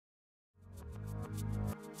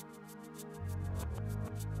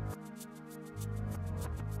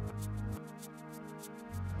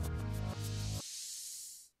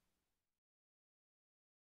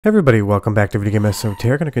Hey everybody, welcome back to Video Game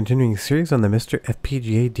Esoteric and a continuing series on the MiSTer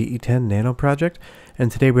FPGA DE10 Nano project.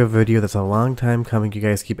 And today we have a video that's a long time coming. You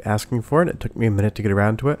guys keep asking for it. It took me a minute to get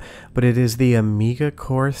around to it, but it is the Amiga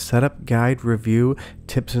Core Setup Guide Review,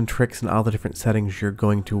 tips and tricks and all the different settings you're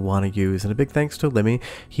going to want to use. And a big thanks to LIMI.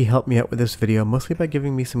 He helped me out with this video mostly by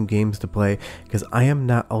giving me some games to play because I am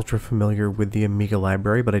not ultra familiar with the Amiga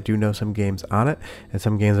library, but I do know some games on it and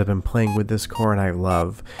some games I've been playing with this core and I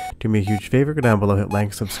love. Do me a huge favor, go down below, hit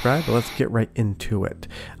like, subscribe, but let's get right into it.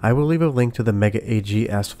 I will leave a link to the Mega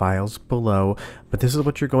AGS files below, but this is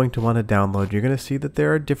what you're going to want to download. You're going to see that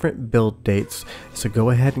there are different build dates, so go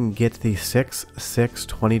ahead and get the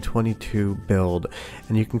 6/6/2022 build,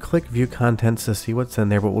 and you can click view contents to see what's in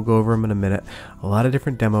there, but we'll go over them in a minute. A lot of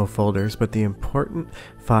different demo folders, but the important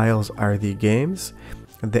files are the games,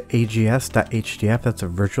 the AGS.hdf, that's a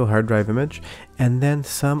virtual hard drive image, and then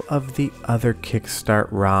some of the other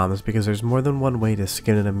Kickstart ROMs, because there's more than one way to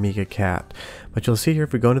skin an Amiga cat. But you'll see here,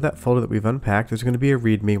 if we go into that folder that we've unpacked, there's going to be a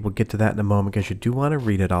README. We'll get to that in a moment because you do want to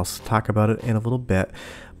read it. I'll talk about it in a little bit.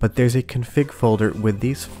 But there's a config folder with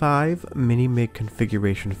these 5 Minimig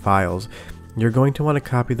configuration files. You're going to want to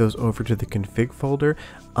copy those over to the config folder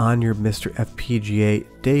on your MiSTer FPGA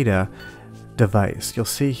data device. You'll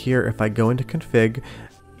see here, if I go into config,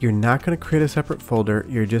 you're not going to create a separate folder,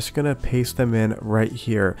 you're just going to paste them in right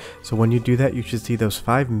here. So when you do that, you should see those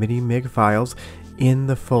 5 Minimig files in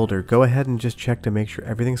the folder. Go ahead and just check to make sure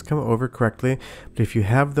everything's come over correctly. But if you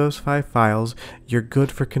have those 5 files, you're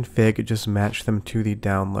good for config, just match them to the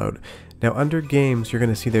download. Now under games, you're going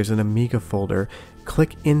to see there's an Amiga folder.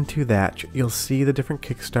 Click into that, you'll see the different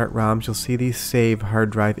Kickstart ROMs, you'll see the save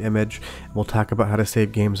hard drive image. We'll talk about how to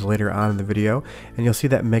save games later on in the video. And you'll see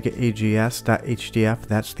that Mega AGS.hdf,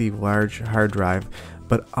 that's the large hard drive.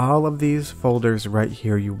 But all of these folders right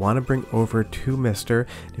here, you want to bring over to MiSTer.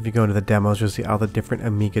 If you go into the demos, you'll see all the different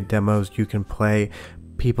Amiga demos you can play.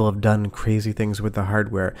 People have done crazy things with the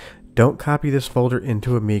hardware. Don't copy this folder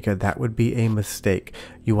into Amiga, that would be a mistake.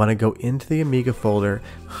 You want to go into the Amiga folder,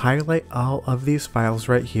 highlight all of these files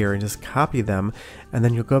right here and just copy them, and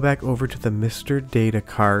then you'll go back over to the MiSTer data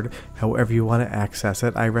card, however you want to access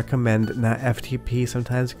it. I recommend not FTP,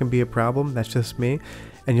 sometimes it can be a problem, that's just me.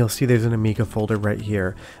 And you'll see there's an Amiga folder right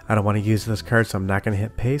here. I don't want to use this card, so I'm not going to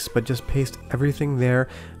hit paste, but just paste everything there.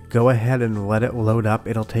 Go ahead and let it load up.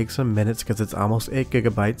 It'll take some minutes because it's almost 8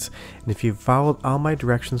 gigabytes. And if you've followed all my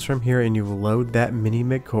directions from here and you load that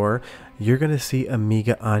Minimig core, you're going to see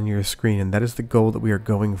Amiga on your screen. And that is the goal that we are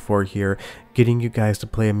going for here, getting you guys to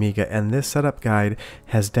play Amiga. And this setup guide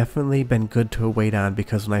has definitely been good to wait on,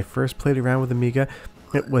 because when I first played around with Amiga,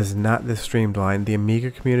 it was not this streamlined. The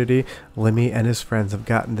Amiga community, LIMI and his friends have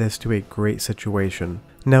gotten this to a great situation.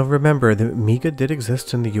 Now remember, the Amiga did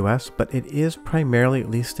exist in the US, but it is primarily, at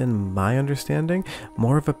least in my understanding,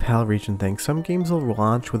 more of a PAL region thing. Some games will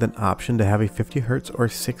launch with an option to have a 50 Hz or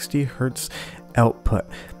 60 Hz output.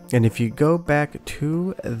 And if you go back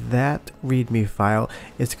to that README file,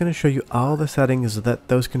 it's going to show you all the settings that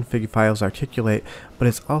those config files articulate, but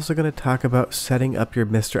it's also going to talk about setting up your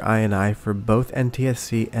MiSTer INI for both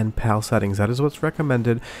NTSC and PAL settings. That is what's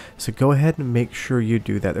recommended, so go ahead and make sure you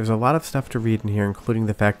do that. There's a lot of stuff to read in here, including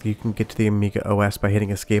the fact that you can get to the Amiga OS by hitting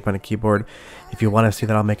escape on a keyboard. If you want to see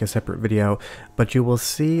that, I'll make a separate video, but you will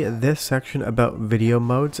see this section about video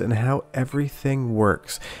modes and how everything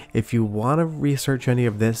works. If you want to research any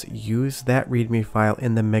of this, use that README file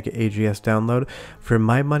in the Mega AGS download. For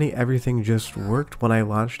my money, everything just worked when I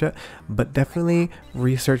launched it, but definitely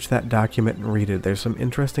research that document and read it. There's some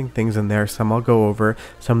interesting things in there, some I'll go over,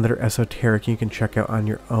 some that are esoteric you can check out on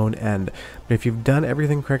your own end. But if you've done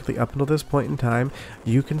everything correctly up until this point in time,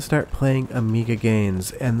 you can start playing Amiga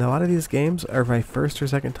games. And a lot of these games are my first or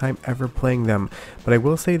second time ever playing them. But I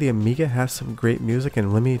will say the Amiga has some great music,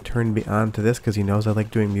 and LIMI turned me on to this because he knows I like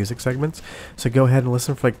doing music segments. So go ahead and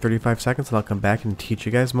listen for like 35 seconds and I'll come back and teach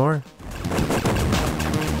you guys more.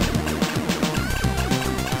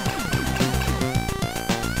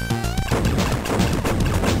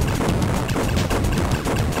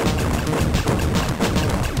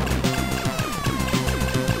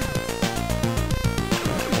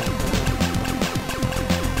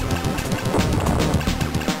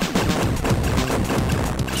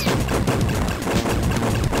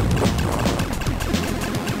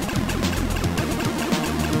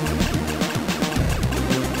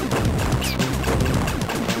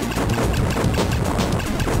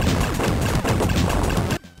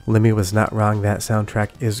 LIMI was not wrong, that soundtrack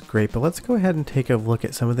is great, but let's go ahead and take a look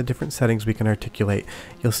at some of the different settings we can articulate.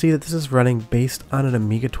 You'll see that this is running based on an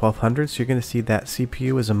Amiga 1200, so you're going to see that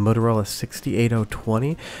CPU is a Motorola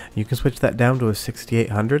 68020. You can switch that down to a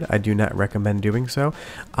 6800. I do not recommend doing so.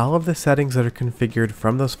 All of the settings that are configured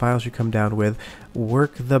from those files you come down with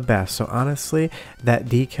work the best. So honestly, that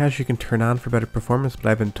D-cache you can turn on for better performance, but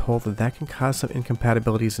I've been told that that can cause some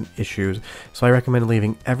incompatibilities and issues. So I recommend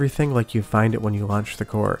leaving everything like you find it when you launch the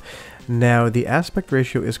core. Now, the aspect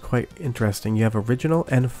ratio is quite interesting. You have original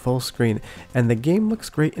and full screen, and the game looks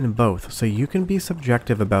great in both, so you can be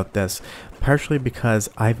subjective about this, partially because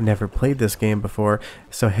I've never played this game before,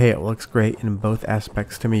 so hey, it looks great in both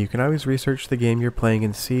aspects to me. You can always research the game you're playing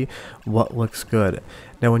and see what looks good.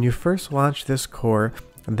 Now, when you first launch this core,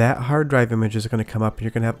 that hard drive image is going to come up and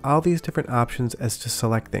you're going to have all these different options as to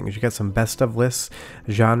select things. You got some best of lists,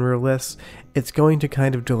 genre lists. It's going to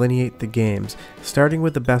kind of delineate the games. Starting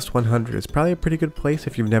with the best 100 is probably a pretty good place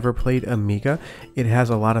if you've never played Amiga. It has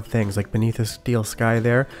a lot of things like Beneath a Steel Sky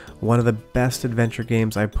there, one of the best adventure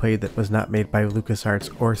games I played that was not made by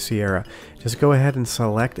LucasArts or Sierra. Just go ahead and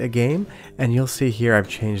select a game and you'll see here I've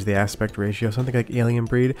changed the aspect ratio. Something like Alien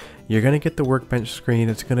Breed, you're going to get the workbench screen.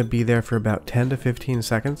 It's going to be there for about 10 to 15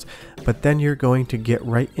 seconds, but then you're going to get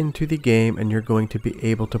right into the game and you're going to be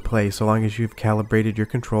able to play so long as you've calibrated your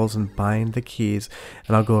controls and bind the keys,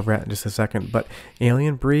 and I'll go over that in just a second. But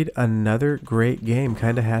Alien Breed, another great game,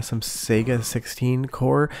 kind of has some Sega 16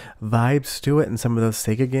 core vibes to it and some of those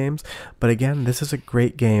Sega games, but again, this is a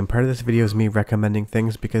great game. Part of this video is me recommending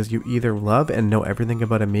things because you either love and know everything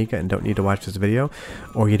about Amiga and don't need to watch this video,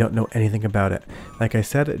 or you don't know anything about it. Like I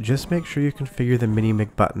said, just make sure you configure the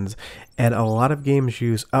Minimig buttons, and a lot of games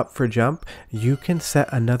use up for jump. You can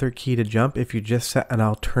set another key to jump. If you just set an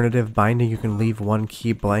alternative binding, you can leave one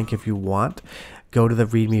key blank if you want. Go to the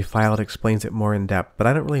README file, it explains it more in depth, but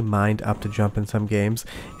I don't really mind up to jump in some games.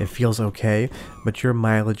 It feels okay, but your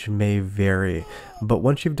mileage may vary. But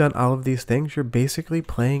once you've done all of these things, you're basically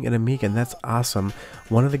playing an Amiga, and that's awesome.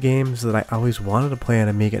 One of the games that I always wanted to play on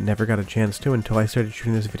Amiga and never got a chance to until I started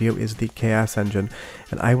shooting this video is the Chaos Engine.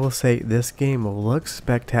 And I will say this game looks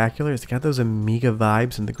spectacular. It's got those Amiga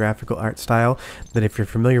vibes and the graphical art style that if you're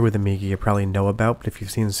familiar with Amiga, you probably know about, but if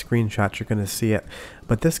you've seen screenshots, you're going to see it.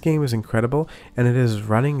 But this game is incredible, and it is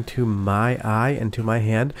running to my eye and to my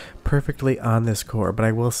hand perfectly on this core. But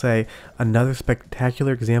I will say, another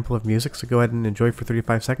spectacular example of music, so go ahead and enjoy for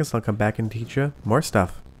 35 seconds, and I'll come back and teach you more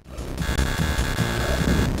stuff.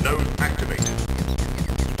 Node activated.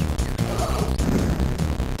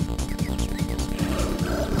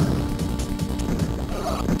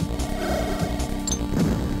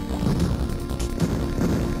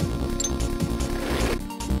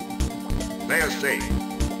 Layer saved.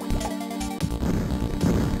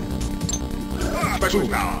 Special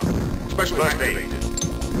power. Special first aid.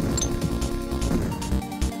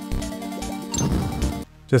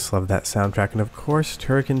 Just love that soundtrack, and of course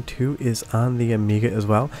Turrican 2 is on the Amiga as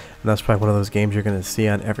well, and that's probably one of those games you're going to see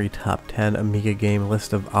on every top 10 Amiga game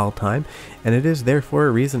list of all time, and it is there for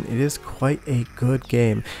a reason. It is quite a good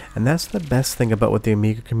game, and that's the best thing about what the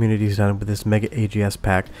Amiga community has done with this Mega AGS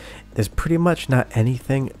pack. There's pretty much not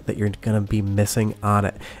anything that you're going to be missing on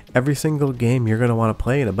it. Every single game you're going to want to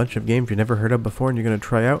play, and a bunch of games you've never heard of before and you're going to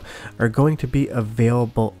try out, are going to be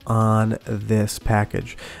available on this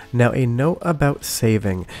package. Now, a note about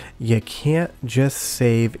saving. You can't just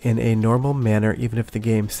save in a normal manner even if the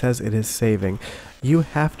game says it is saving. You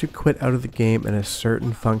have to quit out of the game in a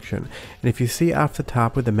certain function. And if you see off the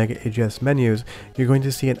top with the Mega AGS menus, you're going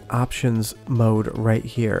to see an options mode right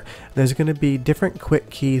here. There's going to be different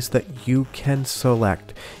quit keys that you can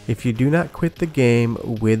select. If you do not quit the game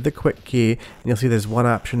with the quit key, and you'll see there's one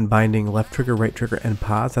option binding left trigger, right trigger, and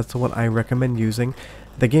pause. That's the one I recommend using.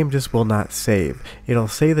 The game just will not save. It'll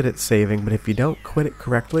say that it's saving, but if you don't quit it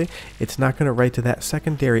correctly, it's not going to write to that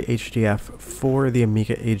secondary HDF for the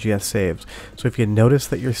Amiga AGS saves. So if you notice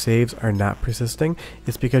that your saves are not persisting,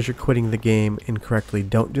 it's because you're quitting the game incorrectly.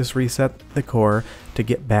 Don't just reset the core to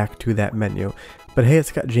get back to that menu. But hey,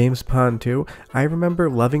 it's got James Pond 2. I remember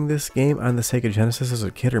loving this game on the Sega Genesis as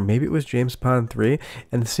a kid, or maybe it was James Pond 3,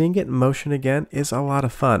 and seeing it in motion again is a lot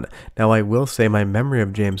of fun. Now, I will say my memory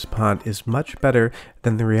of James Pond is much better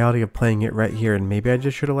than the reality of playing it right here. And maybe I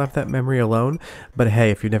just should have left that memory alone, but hey,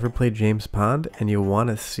 if you've never played James Pond and you want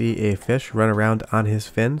to see a fish run around on his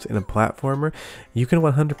fins in a platformer, you can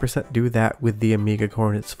 100% do that with the Amiga core,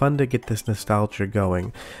 and it's fun to get this nostalgia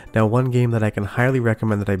going. Now, one game that I can highly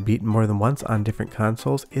recommend that I beat more than once on different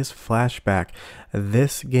consoles is Flashback.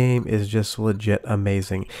 This game is just legit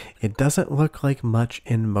amazing. It doesn't look like much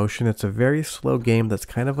in motion. It's a very slow game that's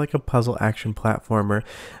kind of like a puzzle action platformer,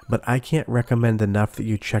 but I can't recommend enough that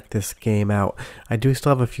you check this game out. I do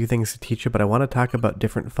still have a few things to teach you, but I want to talk about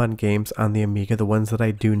different fun games on the Amiga, the ones that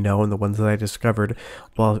I do know and the ones that I discovered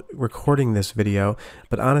while recording this video.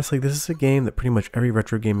 But honestly, this is a game that pretty much every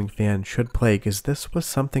retro gaming fan should play, because this was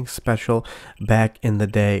something special back in the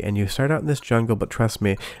day. And you start out in this jungle, but trust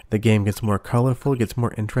me, the game gets more colorful, gets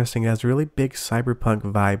more interesting, it has a really big cyberpunk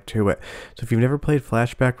vibe to it. So if you've never played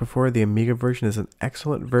Flashback before, the Amiga version is an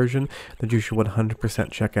excellent version that you should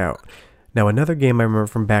 100% check out. Now, another game I remember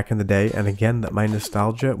from back in the day, and again that my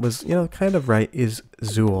nostalgia was, kind of right, is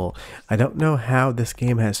Zool. I don't know how this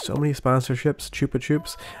game has so many sponsorships. Chupa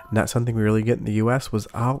Chups, not something we really get in the US, was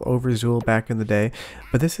all over Zool back in the day,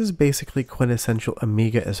 but this is basically quintessential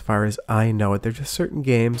Amiga as far as I know it. There's just certain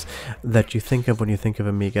games that you think of when you think of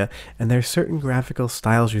Amiga, and there's certain graphical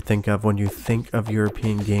styles you think of when you think of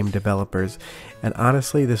European game developers. And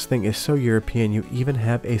honestly, this thing is so European, you even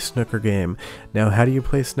have a snooker game. Now, how do you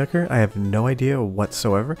play snooker? I have no idea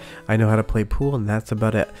whatsoever. I know how to play pool, and that's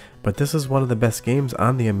about it. But this is one of the best games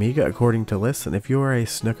on the Amiga according to lists, and if you are a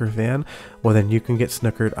snooker fan, well then you can get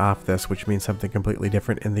snookered off this, which means something completely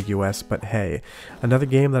different in the US, but hey. Another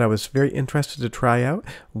game that I was very interested to try out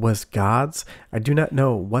was Gods. I do not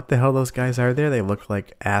know what the hell those guys are there. They look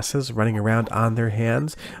like asses running around on their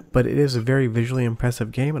hands, but it is a very visually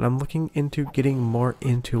impressive game, and I'm looking into getting more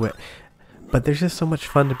into it. But there's just so much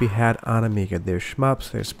fun to be had on Amiga. There's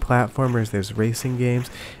shmups, there's platformers, there's racing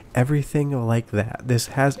games, everything like that. This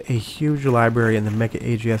has a huge library, and the Mega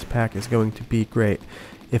AGS pack is going to be great.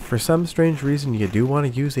 If for some strange reason you do want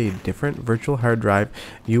to use a different virtual hard drive,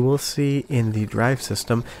 you will see in the drive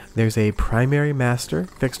system there's a primary master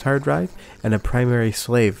fixed hard drive and a primary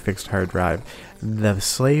slave fixed hard drive. The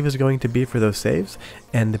slave is going to be for those saves,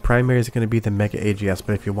 and the primary is going to be the Mega AGS.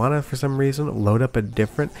 But if you want to, for some reason, load up a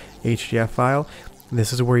different HDF file,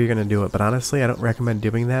 this is where you're going to do it. But honestly, I don't recommend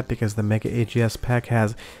doing that, because the Mega AGS pack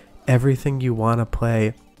has everything you want to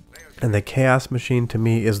play. And the Chaos Machine, to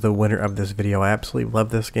me, is the winner of this video. I absolutely love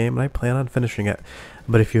this game, and I plan on finishing it.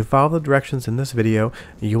 But if you follow the directions in this video,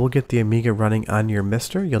 you will get the Amiga running on your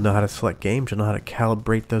MiSTer. You'll know how to select games. You'll know how to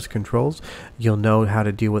calibrate those controls. You'll know how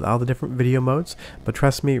to deal with all the different video modes. But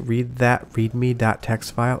trust me, read that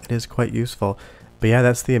readme.txt file. It is quite useful. But yeah,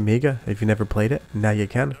 that's the Amiga. If you never played it, now you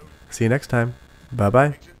can. See you next time.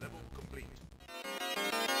 Bye-bye.